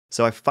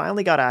So I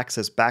finally got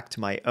access back to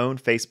my own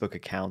Facebook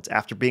account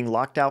after being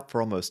locked out for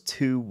almost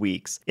 2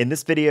 weeks. In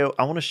this video,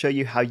 I want to show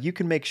you how you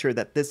can make sure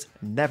that this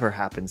never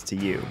happens to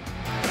you.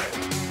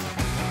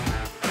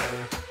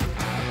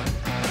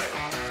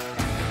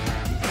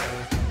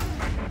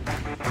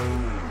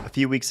 A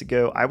few weeks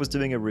ago, I was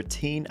doing a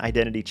routine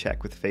identity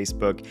check with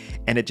Facebook,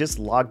 and it just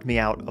logged me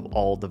out of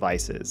all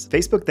devices.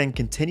 Facebook then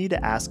continued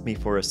to ask me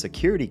for a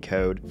security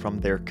code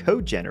from their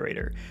code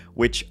generator,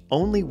 which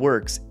only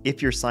works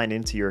if you're signed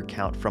into your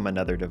account from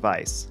another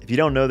device. If you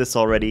don't know this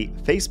already,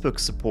 Facebook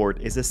support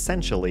is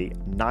essentially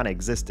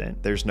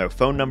non-existent. There's no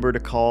phone number to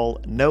call,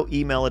 no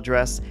email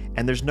address,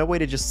 and there's no way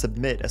to just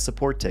submit a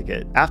support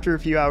ticket. After a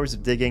few hours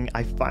of digging,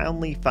 I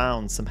finally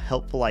found some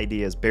helpful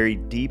ideas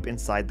buried deep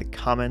inside the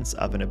comments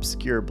of an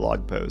obscure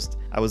blog post.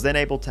 I was then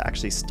able to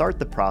actually start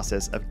the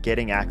process of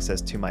getting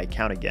access to my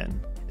account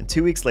again. And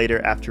 2 weeks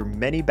later, after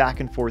many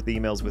back and forth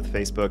emails with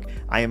Facebook,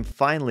 I am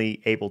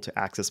finally able to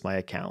access my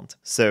account.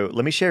 So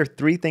let me share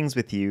 3 things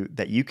with you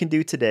that you can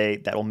do today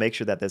that will make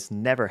sure that this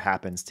never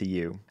happens to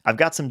you. I've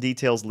got some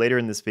details later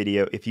in this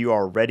video if you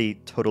are already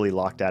totally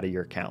locked out of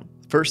your account.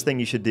 First thing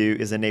you should do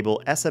is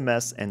enable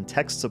SMS and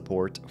text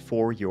support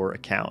for your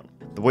account.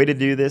 The way to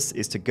do this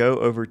is to go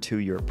over to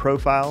your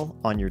profile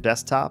on your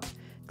desktop,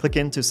 click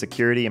into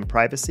Security and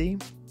Privacy,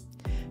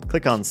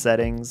 click on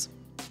Settings,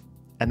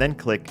 and then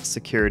click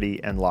Security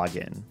and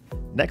Login.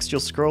 Next,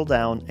 you'll scroll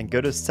down and go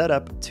to Set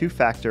up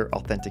Two-Factor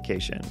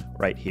Authentication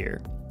right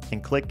here,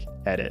 and click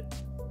Edit.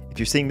 If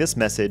you're seeing this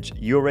message,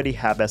 you already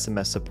have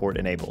SMS support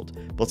enabled.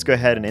 But let's go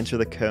ahead and enter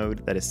the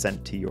code that is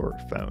sent to your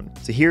phone.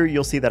 So here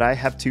you'll see that I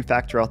have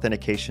two-factor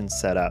authentication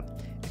set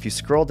up. If you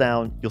scroll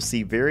down, you'll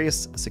see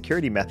various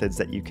security methods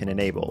that you can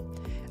enable.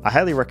 I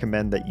highly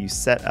recommend that you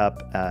set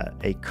up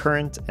a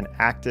current and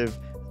active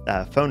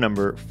phone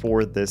number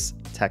for this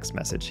text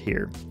message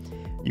here.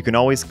 You can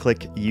always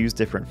click Use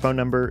Different Phone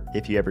Number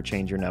if you ever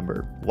change your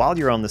number. While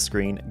you're on the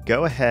screen,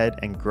 go ahead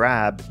and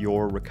grab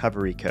your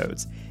recovery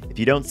codes. If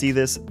you don't see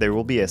this, there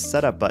will be a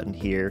setup button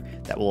here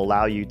that will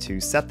allow you to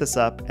set this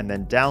up and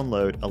then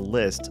download a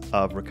list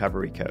of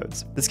recovery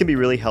codes. This can be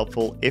really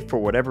helpful if for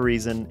whatever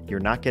reason you're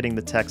not getting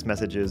the text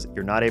messages,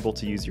 you're not able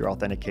to use your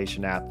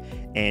authentication app,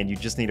 and you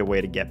just need a way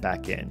to get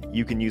back in.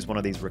 You can use one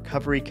of these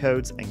recovery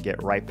codes and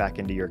get right back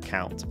into your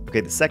account.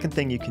 Okay, the second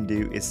thing you can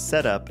do is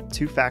set up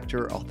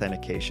two-factor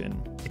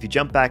authentication. If you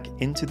jump back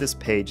into this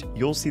page,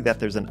 you'll see that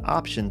there's an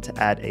option to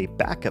add a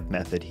backup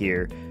method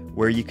here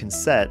where you can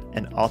set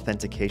an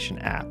authentication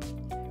app.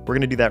 We're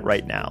going to do that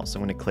right now. So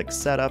I'm going to click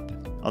Setup.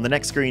 On the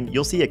next screen,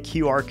 you'll see a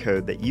QR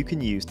code that you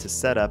can use to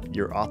set up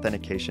your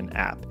authentication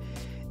app.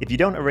 If you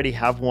don't already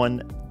have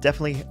one,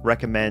 definitely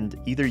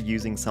recommend either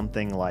using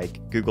something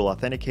like Google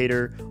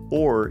Authenticator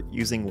or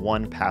using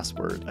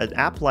 1Password. An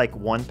app like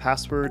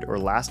 1Password or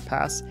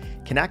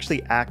LastPass can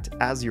actually act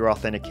as your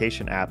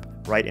authentication app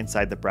right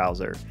inside the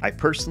browser. I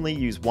personally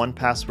use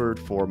 1Password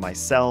for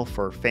myself,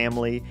 for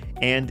family,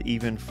 and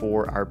even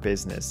for our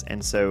business.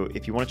 And so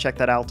if you want to check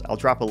that out, I'll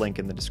drop a link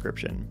in the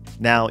description.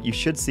 Now, you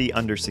should see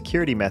under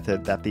Security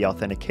Method that the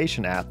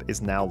authentication app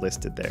is now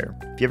listed there.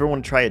 If you ever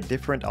want to try a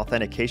different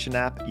authentication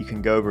app, you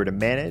can go over to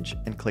Manage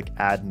and click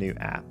Add New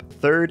App.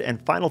 Third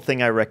and final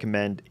thing I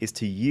recommend is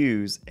to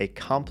use a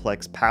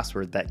complex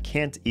password that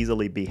can't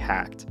easily be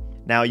hacked.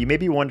 Now, you may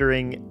be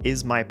wondering,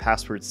 is my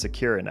password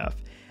secure enough?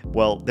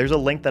 Well, there's a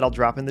link that I'll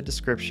drop in the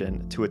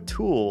description to a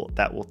tool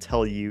that will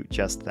tell you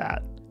just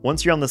that.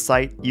 Once you're on the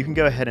site, you can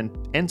go ahead and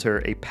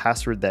enter a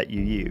password that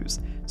you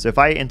use. So if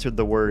I entered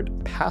the word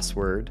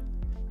password,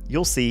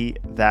 you'll see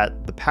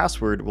that the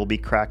password will be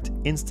cracked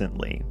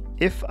instantly.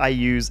 If I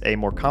use a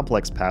more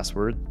complex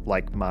password,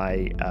 like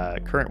my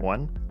current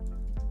one,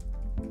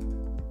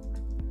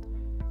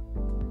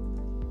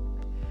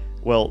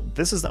 well,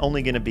 this is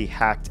only going to be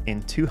hacked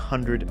in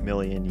 200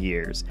 million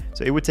years.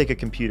 So it would take a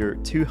computer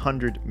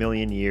 200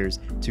 million years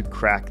to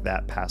crack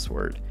that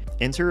password.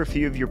 Enter a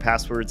few of your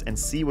passwords and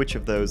see which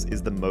of those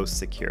is the most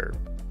secure.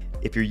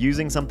 If you're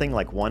using something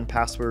like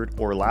 1Password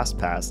or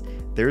LastPass,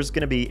 there's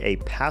going to be a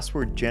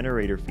password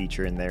generator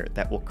feature in there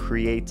that will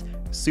create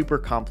super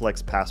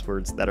complex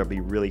passwords that'll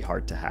be really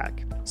hard to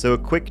hack. So a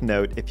quick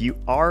note, if you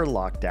are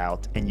locked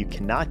out and you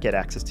cannot get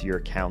access to your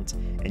account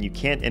and you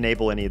can't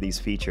enable any of these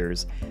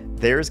features,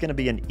 there's going to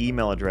be an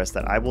email address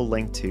that I will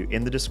link to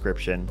in the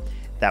description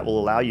that will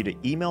allow you to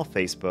email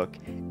Facebook,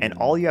 and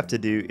all you have to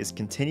do is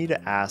continue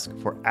to ask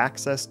for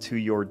access to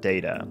your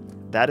data.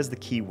 That is the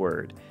key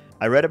word.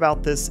 I read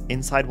about this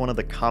inside one of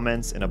the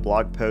comments in a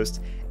blog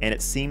post, and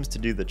it seems to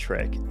do the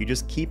trick. You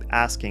just keep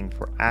asking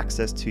for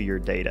access to your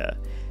data.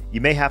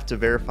 You may have to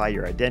verify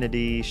your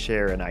identity,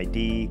 share an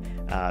ID,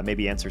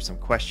 maybe answer some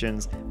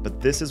questions, but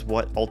this is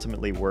what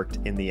ultimately worked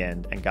in the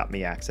end and got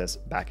me access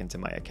back into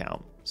my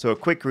account. So a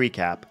quick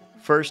recap.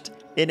 First,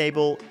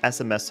 enable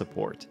SMS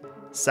support.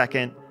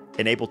 Second,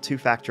 enable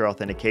two-factor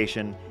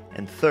authentication.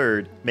 And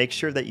third, make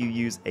sure that you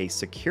use a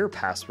secure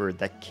password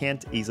that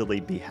can't easily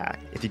be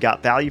hacked. If you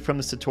got value from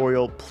this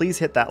tutorial, please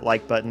hit that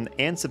like button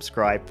and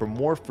subscribe for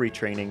more free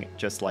training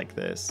just like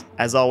this.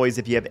 As always,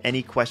 if you have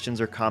any questions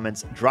or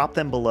comments, drop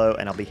them below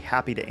and I'll be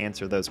happy to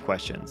answer those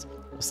questions.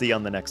 We'll see you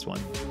on the next one.